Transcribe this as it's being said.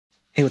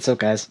Hey, what's up,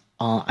 guys?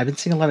 I've been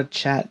seeing a lot of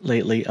chat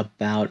lately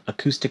about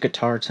acoustic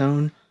guitar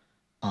tone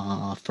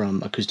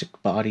from acoustic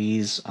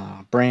bodies,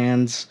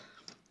 brands,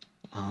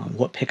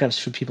 what pickups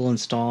should people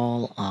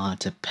install,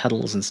 to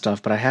pedals and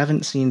stuff, but I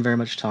haven't seen very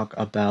much talk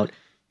about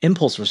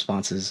impulse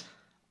responses.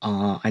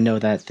 I know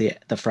that the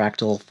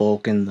Fractal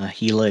folk and the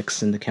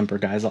Helix and the Kemper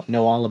guys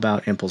know all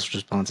about impulse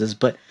responses,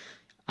 but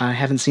I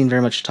haven't seen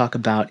very much talk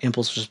about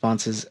impulse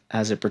responses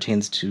as it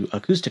pertains to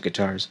acoustic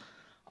guitars.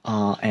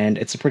 And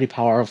it's a pretty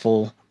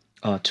powerful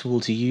tool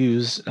to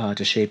use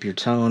to shape your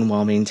tone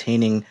while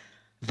maintaining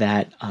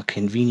that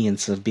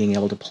convenience of being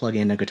able to plug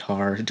in a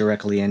guitar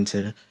directly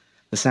into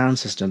the sound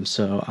system.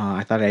 So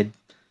I thought I'd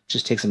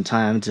just take some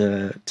time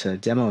to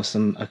demo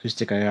some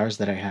acoustic IRs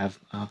that I have.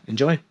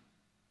 Enjoy.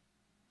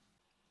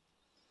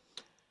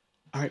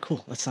 All right,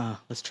 cool. Let's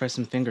try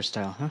some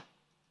fingerstyle, huh?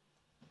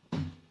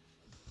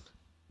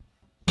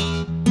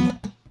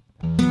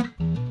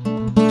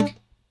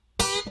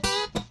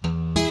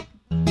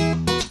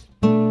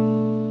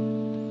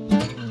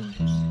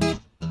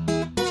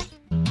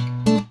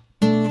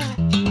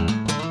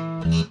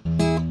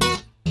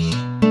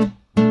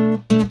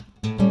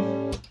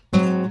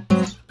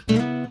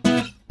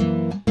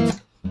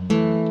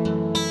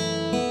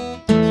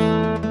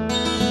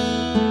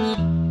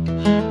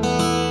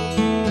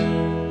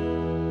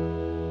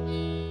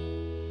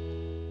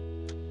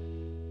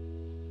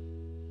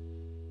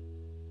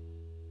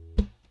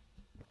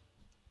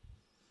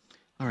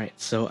 All right,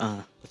 so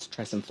let's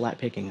try some flat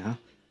picking, huh?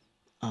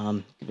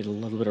 Give it a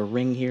little bit of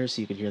ring here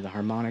so you could hear the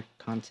harmonic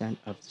content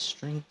of the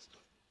strings.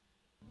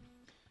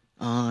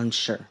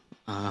 Sure.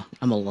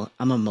 I'm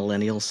a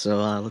millennial,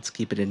 so let's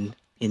keep it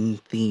in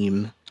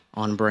theme,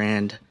 on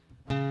brand.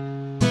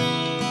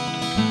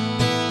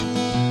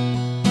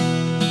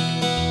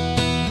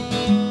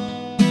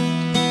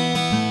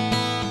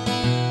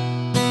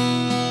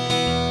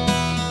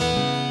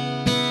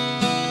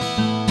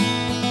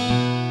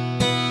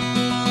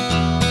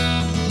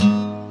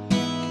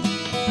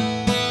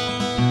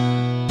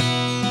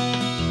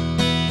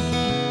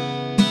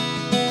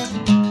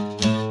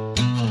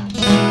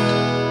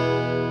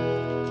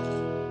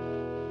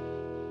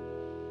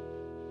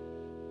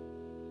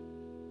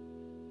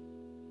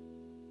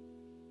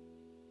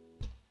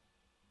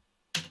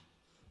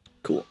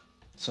 Cool.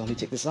 So let me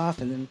take this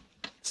off and then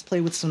let's play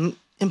with some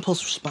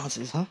impulse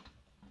responses, huh?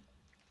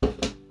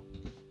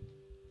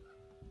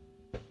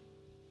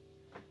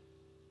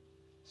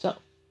 So,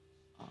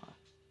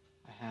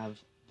 I have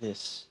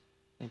this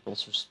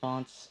impulse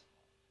response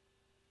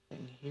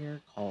thing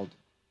here called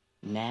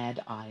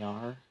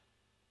NAD-IR.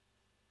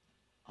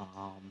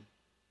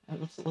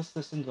 Let's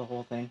listen to the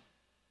whole thing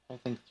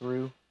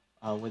through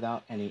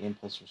without any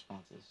impulse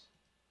responses.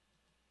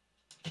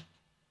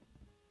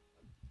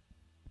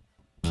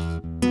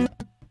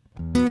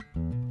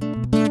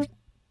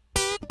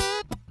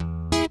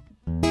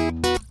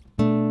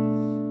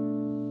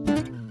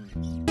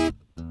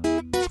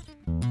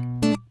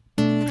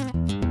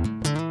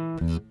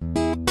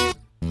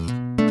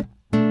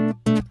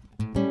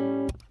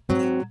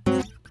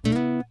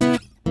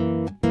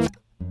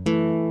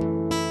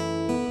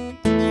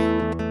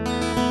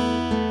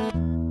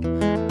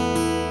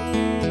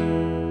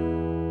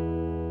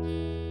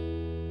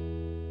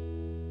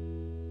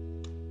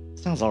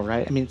 Sounds all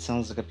right. I mean, it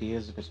sounds like a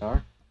piezo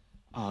guitar.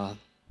 Uh,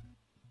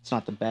 it's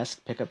not the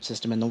best pickup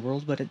system in the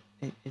world, but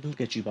it'll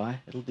get you by.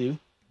 It'll do.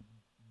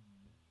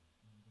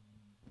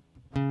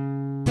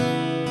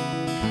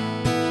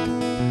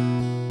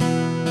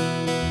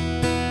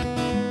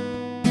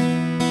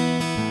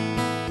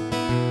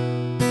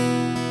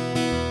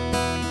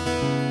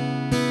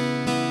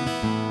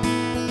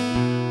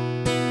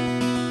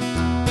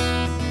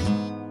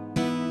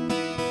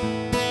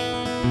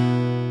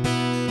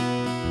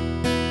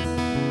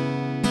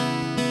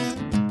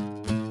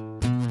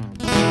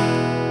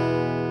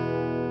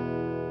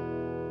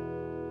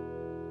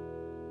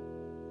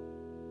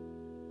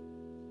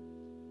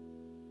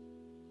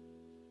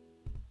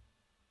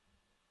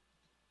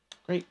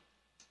 Great.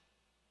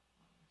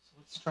 So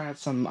let's try out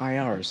some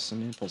IRs,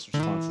 some impulse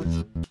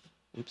responses.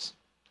 Oops.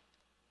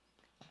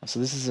 So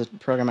this is a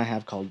program I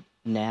have called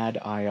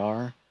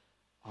NAD-IR.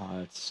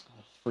 It's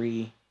a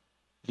free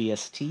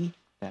VST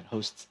that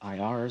hosts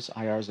IRs.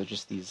 IRs are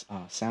just these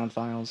sound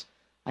files.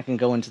 I can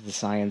go into the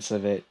science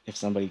of it if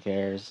somebody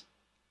cares.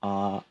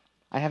 I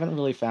haven't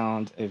really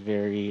found a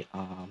very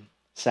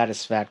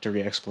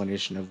satisfactory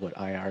explanation of what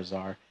IRs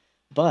are,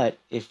 but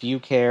if you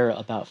care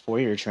about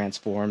Fourier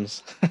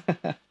transforms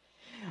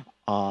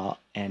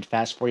and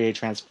fast Fourier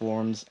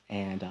transforms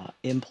and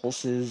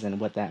impulses and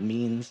what that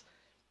means,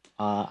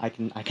 I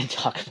can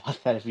talk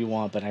about that if you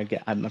want. But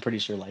I'm pretty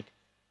sure like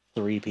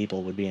 3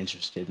 people would be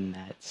interested in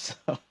that. So,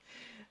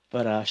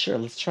 but sure,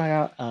 let's try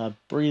out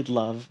Breed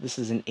Love. This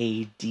is an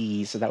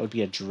AD, so that would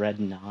be a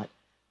dreadnought.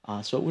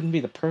 So it wouldn't be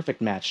the perfect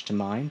match to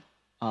mine,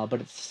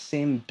 but it's the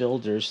same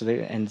builder,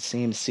 and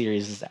same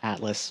series as the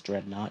Atlas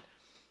dreadnought.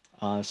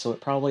 So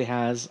it probably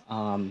has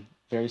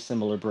very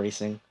similar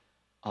bracing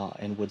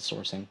and wood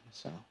sourcing.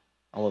 So,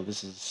 although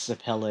this is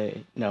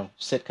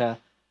Sitka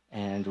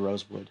and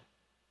rosewood.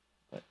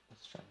 But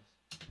let's try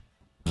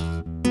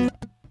this.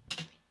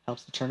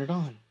 Helps to turn it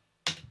on.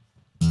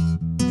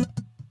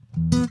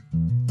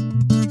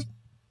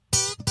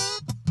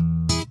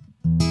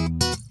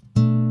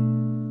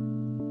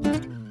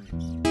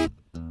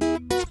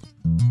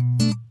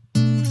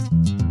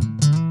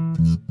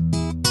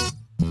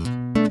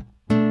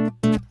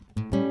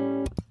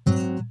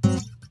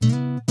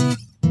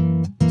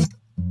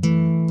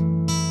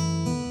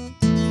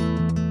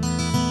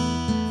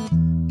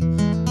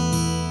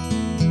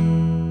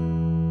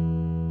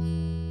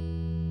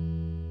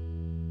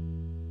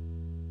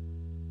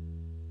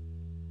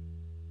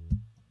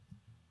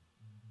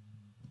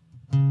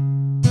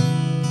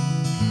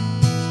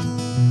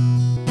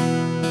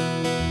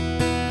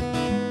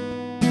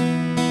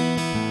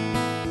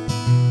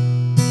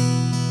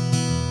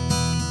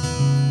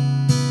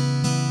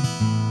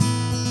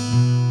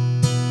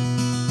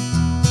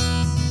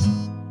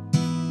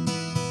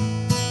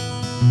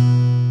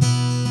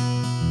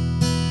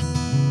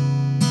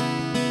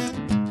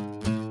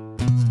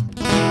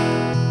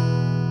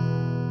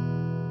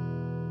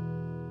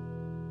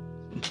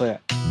 Play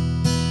it.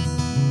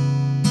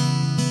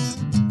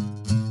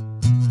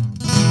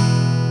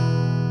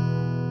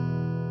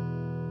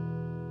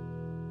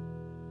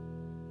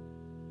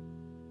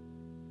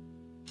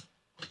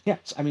 Yeah,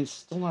 I mean,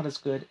 still not as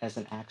good as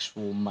an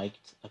actual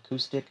mic'd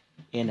acoustic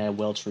in a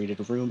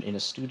well-treated room in a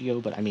studio,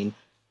 but I mean,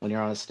 when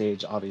you're on a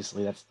stage,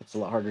 obviously that's a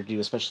lot harder to do,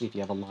 especially if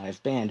you have a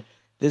live band.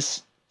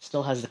 This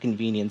still has the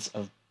convenience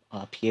of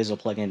piezo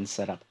plugin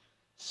setup.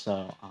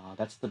 So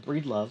that's the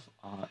Breedlove,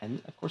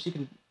 and of course you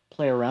can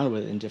play around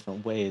with it in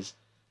different ways.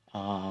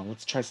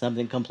 Let's try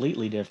something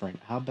completely different.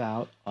 How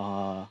about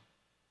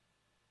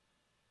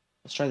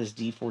let's try this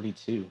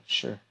D42.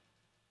 Sure.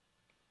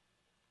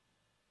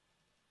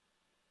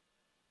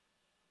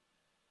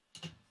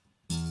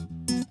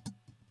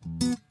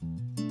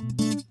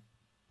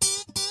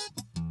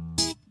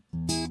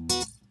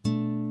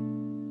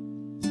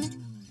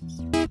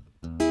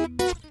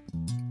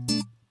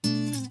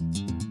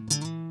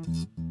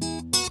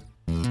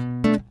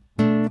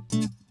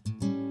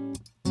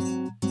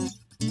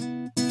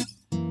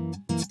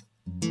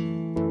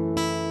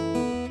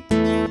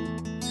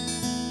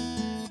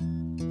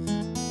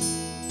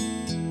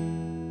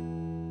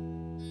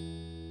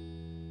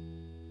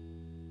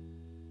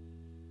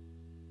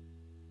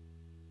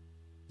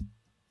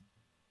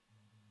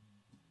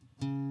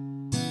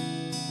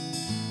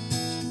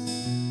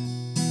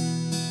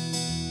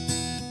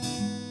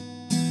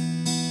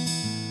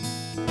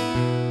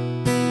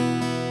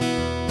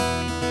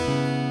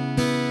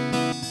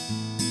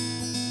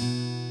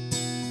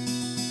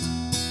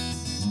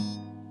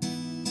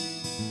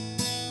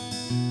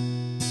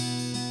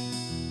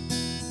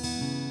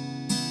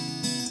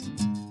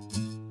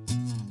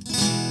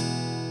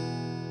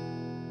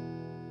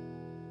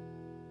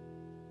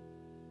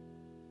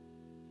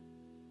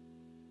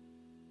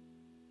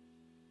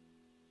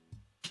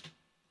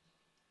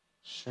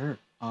 Sure.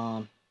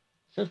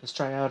 Sure. Let's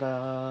try out.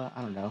 I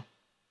don't know.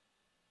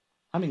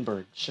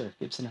 Hummingbird. Sure.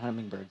 Gibson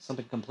Hummingbird.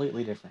 Something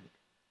completely different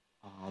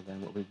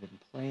than what we've been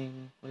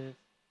playing with.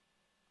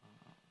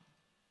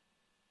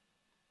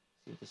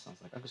 See what this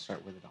sounds like. I'm gonna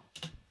start with it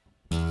off.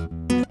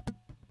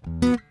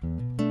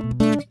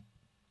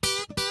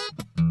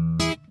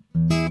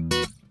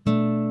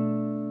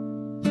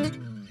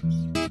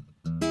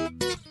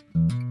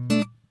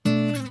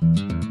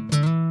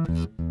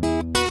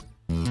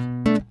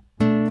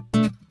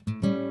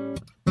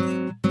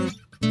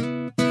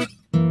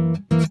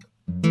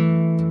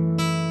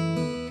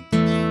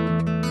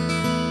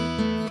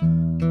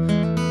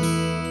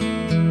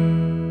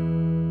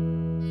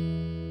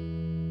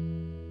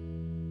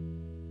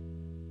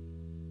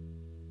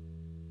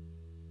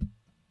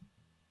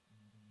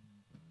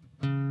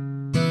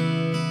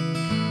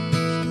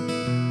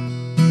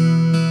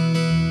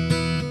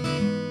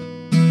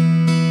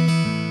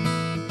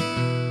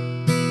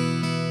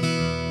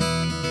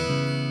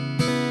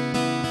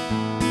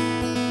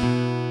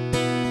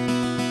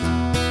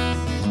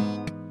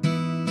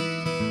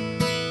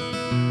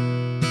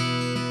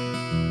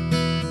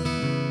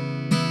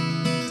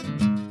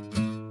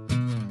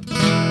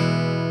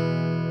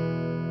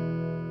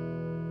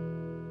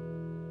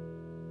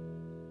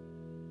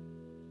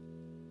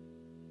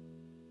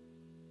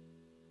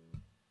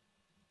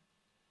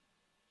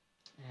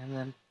 And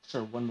then,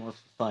 sure, one more for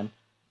fun.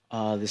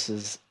 This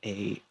is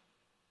a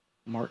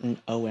Martin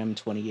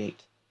OM28.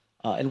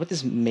 And with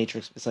this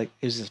matrix, it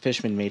was a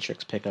Fishman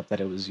matrix pickup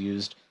that it was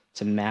used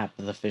to map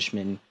the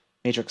Fishman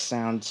matrix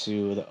sound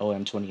to the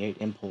OM28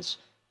 impulse.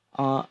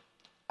 I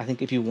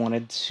think if you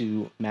wanted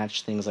to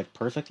match things like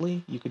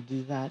perfectly, you could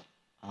do that.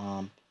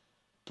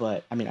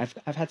 But I mean,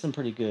 I've had some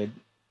pretty good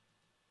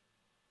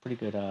pretty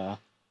good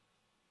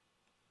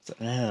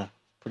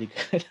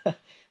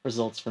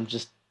results from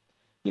just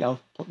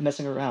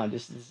messing around.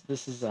 This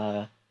is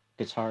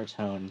guitar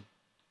tone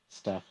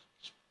stuff.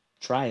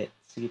 Try it.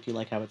 See if you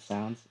like how it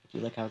sounds. If you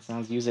like how it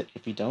sounds, use it.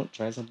 If you don't,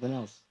 try something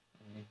else.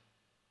 I mean,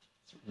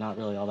 it's not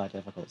really all that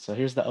difficult. So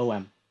here's the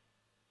OM.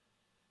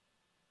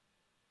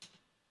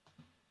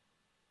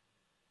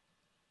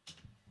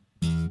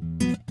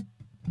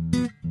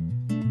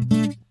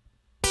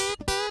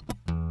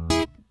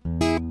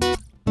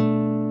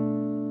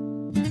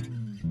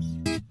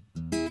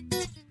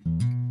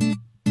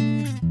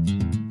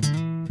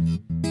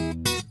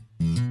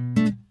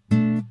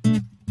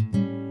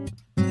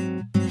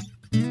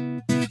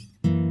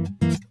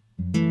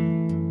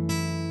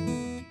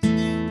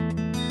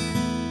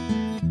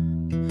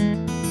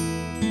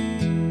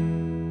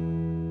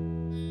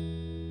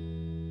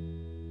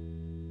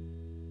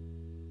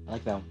 I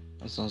like that one.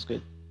 That sounds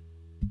good.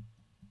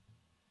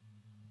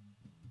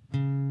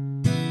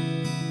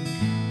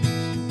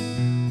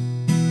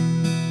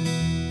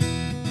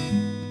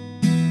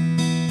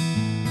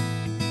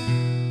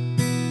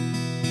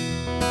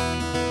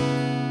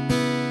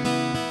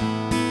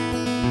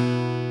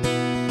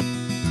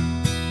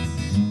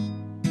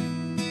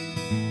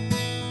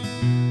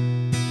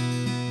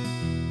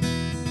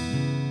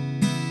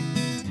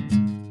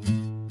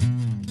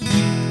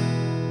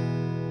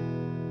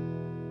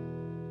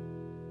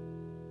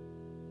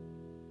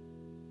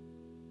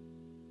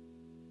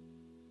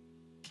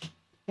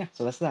 Yeah,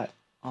 so that's that.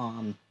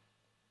 Um,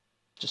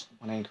 just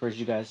want to encourage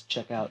you guys to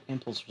check out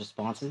impulse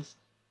responses.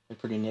 They're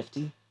pretty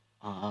nifty.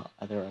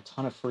 There are a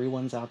ton of free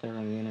ones out there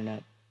on the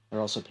internet. There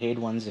are also paid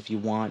ones if you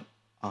want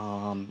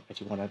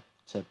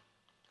to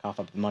cough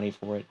up the money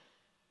for it.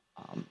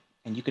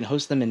 And you can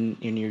host them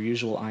in your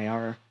usual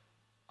IR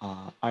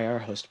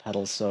host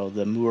pedals. So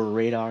the Moore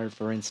Radar,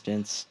 for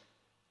instance.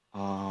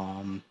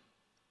 Um,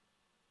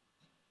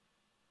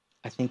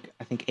 I think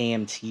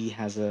AMT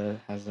has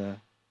a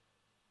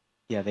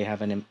yeah, they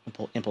have an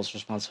impulse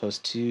response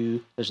host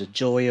too. There's a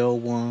Joyo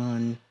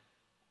one.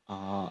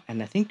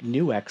 And I think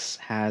NuX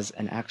has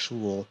an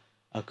actual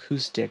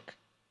acoustic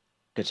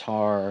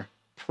guitar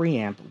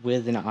preamp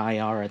with an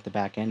IR at the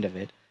back end of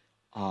it.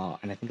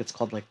 And I think it's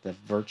called like the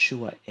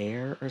Virtua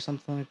Air or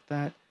something like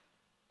that.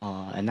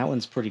 And that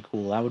one's pretty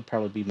cool. That would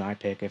probably be my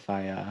pick if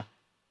I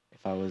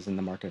was in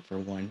the market for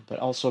one. But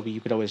also, you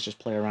could always just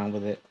play around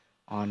with it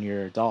on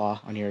your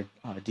DAW, on your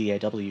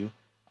DAW.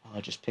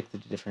 Just pick the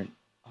different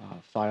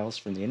files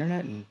from the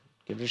internet and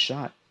give it a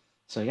shot.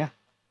 So yeah,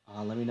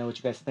 let me know what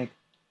you guys think.